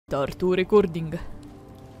Start to recording.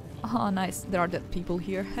 Oh, nice. There are dead people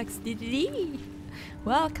here. XDD.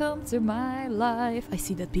 Welcome to my life. I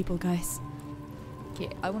see dead people, guys. Okay,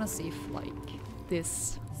 I wanna see if, like,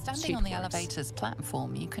 this. Standing on the elevator's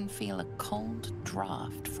platform, you can feel a cold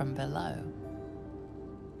draft from below.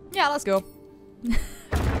 Yeah, let's go.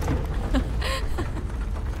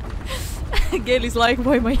 Gail is like,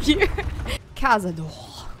 why am I here?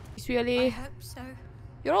 Cazador. It's really... I hope so.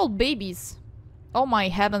 You're all babies. Oh my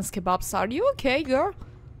heavens, kebabs. Are you okay, girl?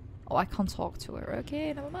 Oh, I can't talk to her.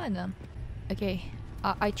 Okay, never mind then. Okay,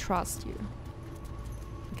 I trust you.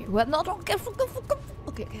 Okay, well, no, don't careful.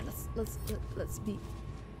 Okay, let's be...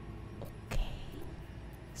 Okay.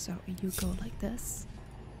 So, you go like this.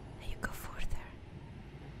 And you go further.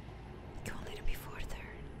 Go a little bit further.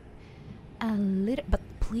 A little... But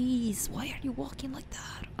please, why are you walking like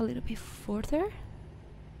that? A little bit further?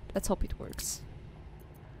 Let's hope it works.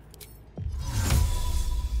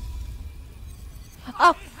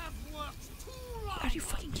 Oh! Are you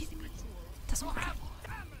fucking kidding me? Doesn't work.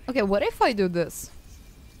 Okay, what if I do this?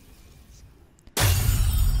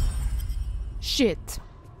 Shit.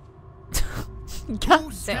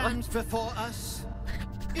 God damn it. Before us?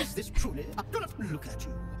 Is this truly? Look at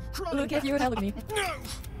you. Look at you and look at me. No!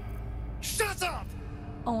 Shut up!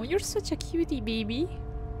 Oh, you're such a cutie, baby.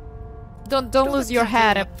 Don't lose your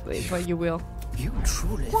head if you will. You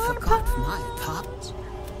truly forgot my part.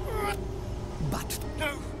 But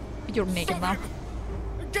no. You're naked now.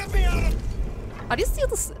 Get me out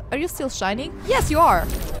of... Are you still shining? Yes, you are.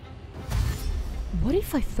 What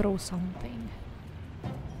if I throw something?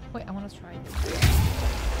 Wait, I wanna try this.